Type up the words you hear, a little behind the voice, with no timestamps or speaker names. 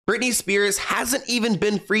Britney Spears hasn't even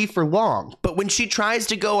been free for long, but when she tries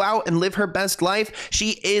to go out and live her best life,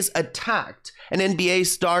 she is attacked. An NBA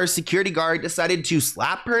star security guard decided to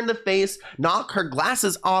slap her in the face, knock her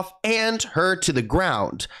glasses off, and her to the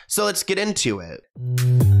ground. So let's get into it.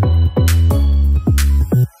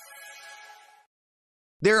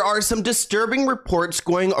 There are some disturbing reports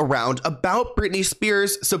going around about Britney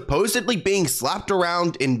Spears supposedly being slapped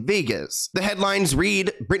around in Vegas. The headlines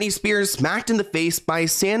read, Britney Spears smacked in the face by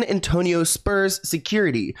San Antonio Spurs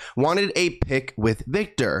security, wanted a pic with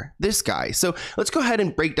Victor, this guy. So let's go ahead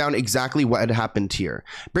and break down exactly what had happened here.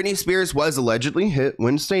 Britney Spears was allegedly hit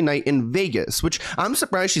Wednesday night in Vegas, which I'm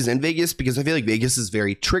surprised she's in Vegas because I feel like Vegas is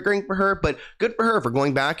very triggering for her, but good for her for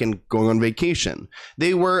going back and going on vacation.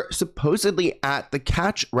 They were supposedly at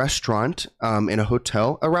the restaurant in a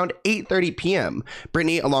hotel around 8:30 p.m.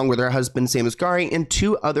 Britney, along with her husband Sam Asghari and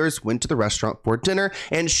two others, went to the restaurant for dinner,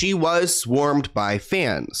 and she was swarmed by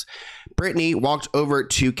fans. Britney walked over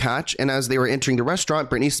to catch, and as they were entering the restaurant,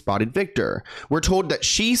 Britney spotted Victor. We're told that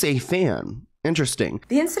she's a fan. Interesting.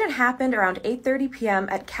 The incident happened around 8:30 p.m.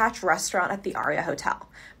 at Catch Restaurant at the Aria Hotel.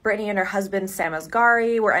 Britney and her husband Sam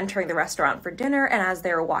Asghari were entering the restaurant for dinner, and as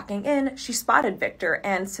they were walking in, she spotted Victor,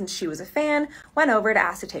 and since she was a fan, went over to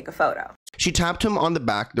ask to take a photo. She tapped him on the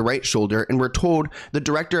back, the right shoulder, and we're told the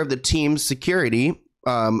director of the team's security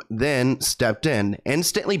then stepped in,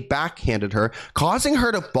 instantly backhanded her, causing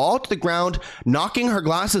her to fall to the ground, knocking her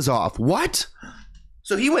glasses off. What?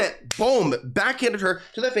 So he went, boom, backhanded her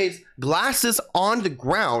to the face, glasses on the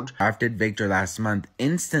ground. Drafted Victor last month,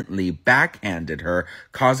 instantly backhanded her,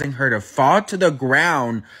 causing her to fall to the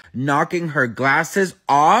ground, knocking her glasses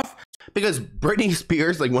off. Because Britney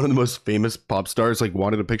Spears, like one of the most famous pop stars, like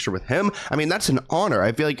wanted a picture with him. I mean, that's an honor.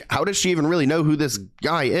 I feel like, how does she even really know who this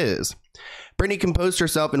guy is? Britney composed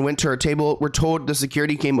herself and went to her table. We're told the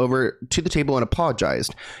security came over to the table and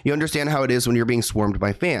apologized. You understand how it is when you're being swarmed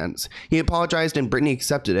by fans. He apologized and Britney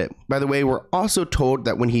accepted it. By the way, we're also told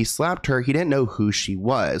that when he slapped her, he didn't know who she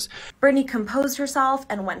was. Britney composed herself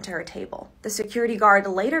and went to her table. The security guard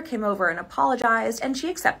later came over and apologized, and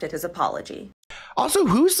she accepted his apology. Also,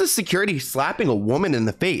 who's the security slapping a woman in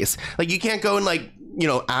the face? Like, you can't go and like, you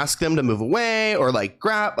know, ask them to move away or like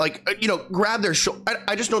grab their shoulder.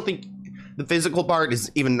 I just don't think the physical part is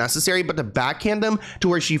even necessary, but to backhand them to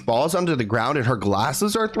where she falls onto the ground and her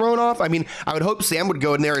glasses are thrown off. I mean, I would hope Sam would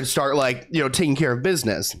go in there and start like, you know, taking care of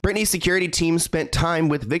business. Britney's security team spent time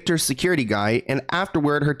with Victor's security guy, and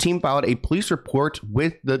afterward, her team filed a police report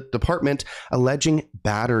with the department alleging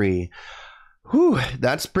battery. Whew,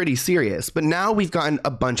 that's pretty serious. But now we've gotten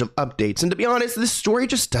a bunch of updates. And to be honest, this story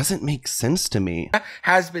just doesn't make sense to me.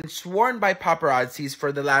 Has been swarmed by paparazzis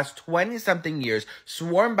for the last 20-something years,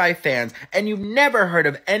 swarmed by fans, and you've never heard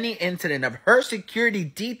of any incident of her security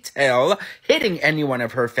detail hitting any one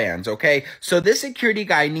of her fans, okay? So this security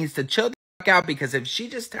guy needs to chill the fuck out, because if she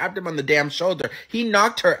just tapped him on the damn shoulder, he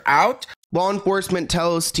knocked her out. Law enforcement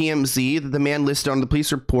tells TMZ that the man listed on the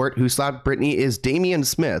police report who slapped Britney is Damian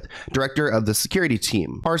Smith, director of the security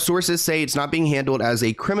team. Our sources say it's not being handled as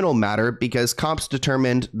a criminal matter because cops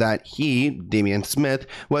determined that he, Damian Smith,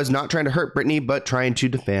 was not trying to hurt Britney but trying to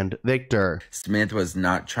defend Victor. Smith was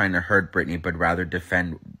not trying to hurt Britney but rather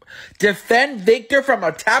defend Victor from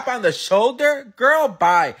a tap on the shoulder? Girl,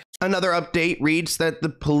 bye. Another update reads that the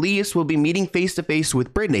police will be meeting face-to-face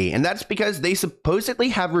with Britney, and that's because they supposedly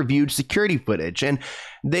have reviewed security footage, and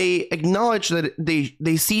they acknowledge that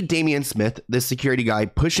they see Damian Smith, the security guy,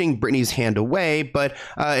 pushing Britney's hand away, but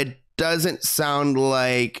it doesn't sound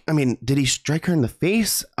like, I mean, did he strike her in the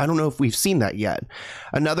face? I don't know if we've seen that yet.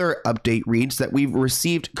 Another update reads that we've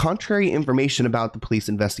received contrary information about the police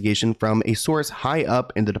investigation from a source high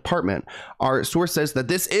up in the department. Our source says that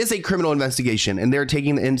this is a criminal investigation and they're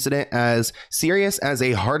taking the incident as serious as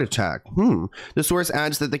a heart attack. The source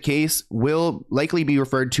adds that the case will likely be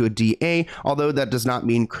referred to a DA, although that does not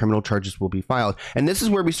mean criminal charges will be filed. And this is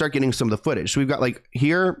where we start getting some of the footage. So we've got like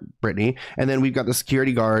here, Britney, and then we've got the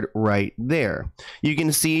security guard right there. You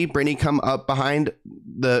can see Britney come up behind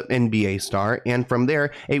the NBA star, and from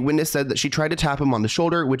there, a witness said that she tried to tap him on the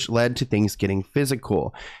shoulder, which led to things getting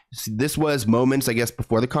physical. This was moments, I guess,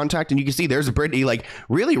 before the contact, and you can see there's Britney like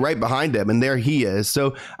really right behind him, and there he is.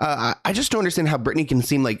 So I just don't understand how Britney can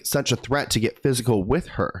seem like such a threat to get physical with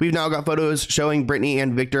her. We've now got photos showing Britney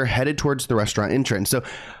and Victor headed towards the restaurant entrance. So,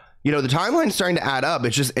 you know, the timeline's starting to add up.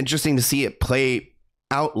 It's just interesting to see it play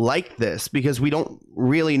out like this because we don't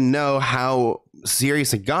really know how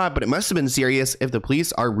serious it got, but it must have been serious if the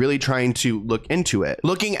police are really trying to look into it.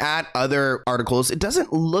 Looking at other articles, it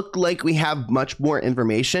doesn't look like we have much more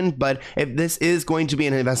information, but if this is going to be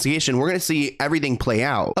an investigation, we're going to see everything play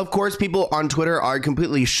out. Of course, people on Twitter are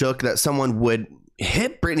completely shook that someone would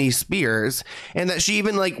hit Britney Spears and that she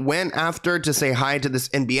even like went after to say hi to this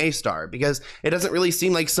NBA star, because it doesn't really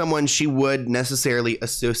seem like someone she would necessarily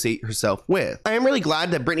associate herself with. I am really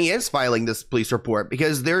glad that Britney is filing this police report,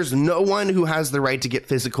 because there's no one who has the right to get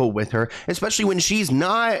physical with her, especially when she's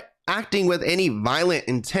not acting with any violent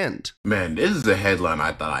intent. Man, this is a headline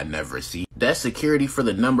I thought I'd never see. That security for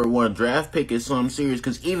the #1 draft pick is something serious,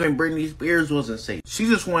 because even Britney Spears wasn't safe. She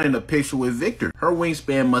just wanted a picture with Victor. Her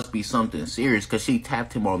wingspan must be something serious, because she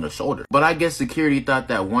tapped him on the shoulder. But I guess security thought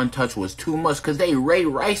that one touch was too much, because they Ray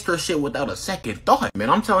Riced her shit without a second thought.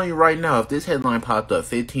 Man, I'm telling you right now, if this headline popped up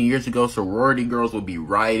 15 years ago, sorority girls would be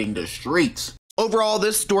rioting the streets. Overall,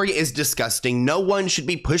 this story is disgusting. No one should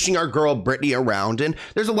be pushing our girl Britney around, and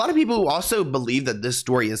there's a lot of people who also believe that this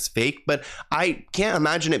story is fake, but I can't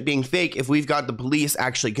imagine it being fake if we've got the police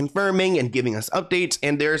actually confirming and giving us updates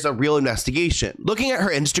and there's a real investigation. Looking at her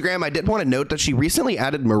Instagram, I did want to note that she recently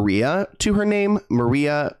added Maria to her name,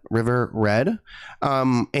 Maria River Red,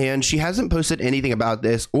 and she hasn't posted anything about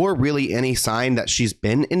this or really any sign that she's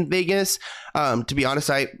been in Vegas. To be honest,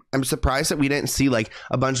 I'm surprised that we didn't see like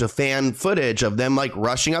a bunch of fan footage of them like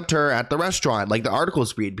rushing up to her at the restaurant like the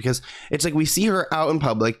articles read, because it's like we see her out in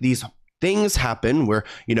public, these things happen where,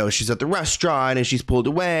 you know, she's at the restaurant and she's pulled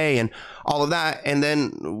away and all of that, and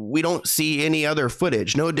then we don't see any other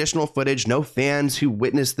footage, no additional footage, no fans who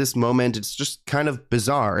witnessed this moment. It's just kind of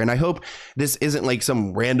bizarre, and I hope this isn't like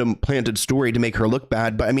some random planted story to make her look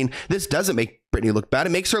bad, but I mean, this doesn't make Britney look bad.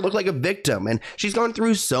 It makes her look like a victim, and she's gone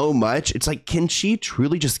through so much. It's like, can she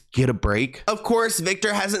truly just get a break? Of course,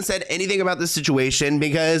 Victor hasn't said anything about this situation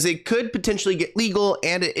because it could potentially get legal,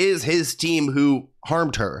 and it is his team who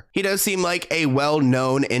harmed her. He does seem like a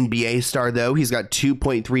well-known NBA star though. He's got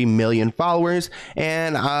 2.3 million followers,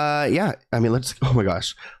 and yeah, I mean, oh my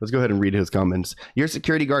gosh, let's go ahead and read his comments. Your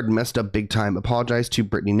security guard messed up big time. Apologize to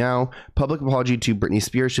Britney now. Public apology to Britney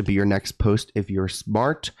Spears should be your next post if you're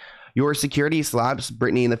smart. Your security slaps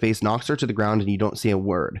Britney in the face, knocks her to the ground, and you don't say a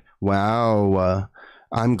word. Wow.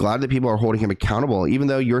 I'm glad that people are holding him accountable. Even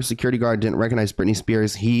though your security guard didn't recognize Britney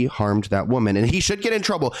Spears, he harmed that woman, and he should get in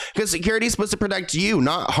trouble, because security is supposed to protect you,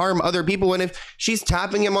 not harm other people. And if she's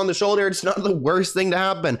tapping him on the shoulder, it's not the worst thing to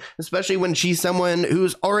happen, especially when she's someone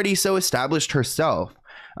who's already so established herself.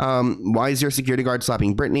 Why is your security guard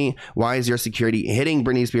slapping Britney? Why is your security hitting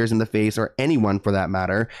Britney Spears in the face, or anyone for that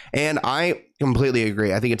matter? And I completely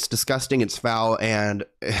agree. I think it's disgusting, it's foul, and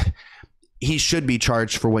he should be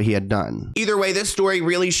charged for what he had done. Either way, this story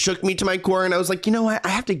really shook me to my core, and I was like, you know what? I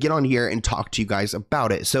have to get on here and talk to you guys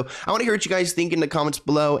about it. So I want to hear what you guys think in the comments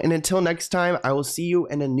below, and until next time, I will see you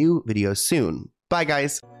in a new video soon. Bye,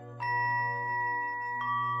 guys.